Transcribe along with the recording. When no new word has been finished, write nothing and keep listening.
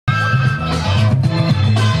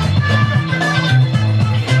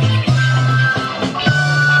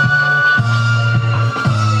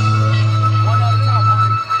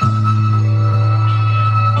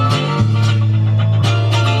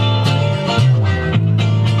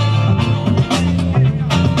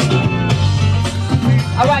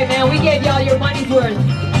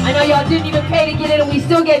know y'all didn't even pay to get in, and we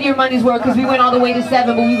still get your money's worth because we went all the way to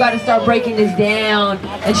 7, but we got to start breaking this down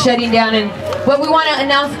and shutting down. But we want to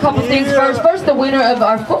announce a couple things first. First, the winner of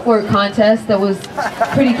our footwork contest that was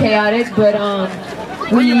pretty chaotic, but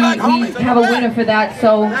we have a winner for that,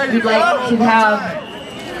 so we'd like to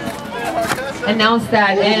announce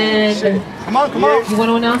that. And come on. You want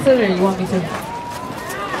to announce it, or you want me to?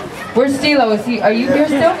 Where's Stilo? Are you here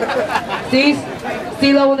still?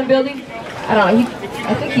 Stilo in the building? I don't know.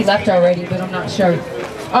 I think he left already, but I'm not sure.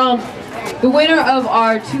 The winner of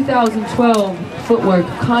our 2012 footwork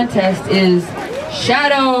contest is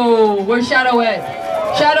Shadow. Where's Shadow at?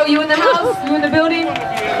 Shadow, you in the house? You in the building?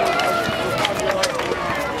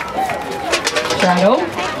 Shadow?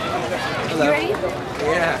 Hello. You ready?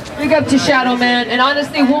 Yeah. Big up to Shadow, man. And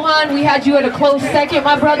honestly, Wuhan, we had you at a close second,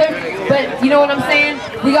 my brother. But you know what I'm saying?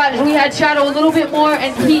 We had Shadow a little bit more,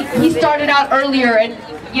 and he started out earlier, and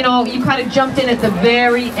you know, you kind of jumped in at the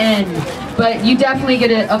very end. But you definitely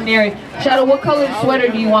get a merit. Shadow, what colored sweater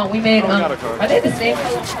do you want? We made, are they the same?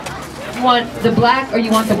 You want the black or you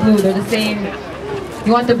want the blue? They're the same.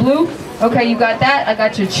 You want the blue? Okay, you got that. I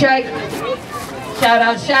got your check. Shout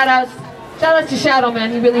out to Shadow,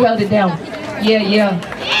 man. He really held it down. Yeah.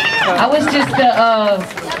 I was just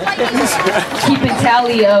keeping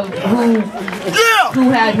tally of who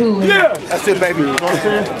had who. Yeah. That's it, baby.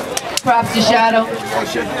 Props to Shadow.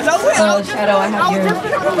 Shadow, I have your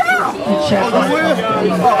check. You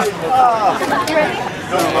ready?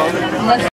 Let's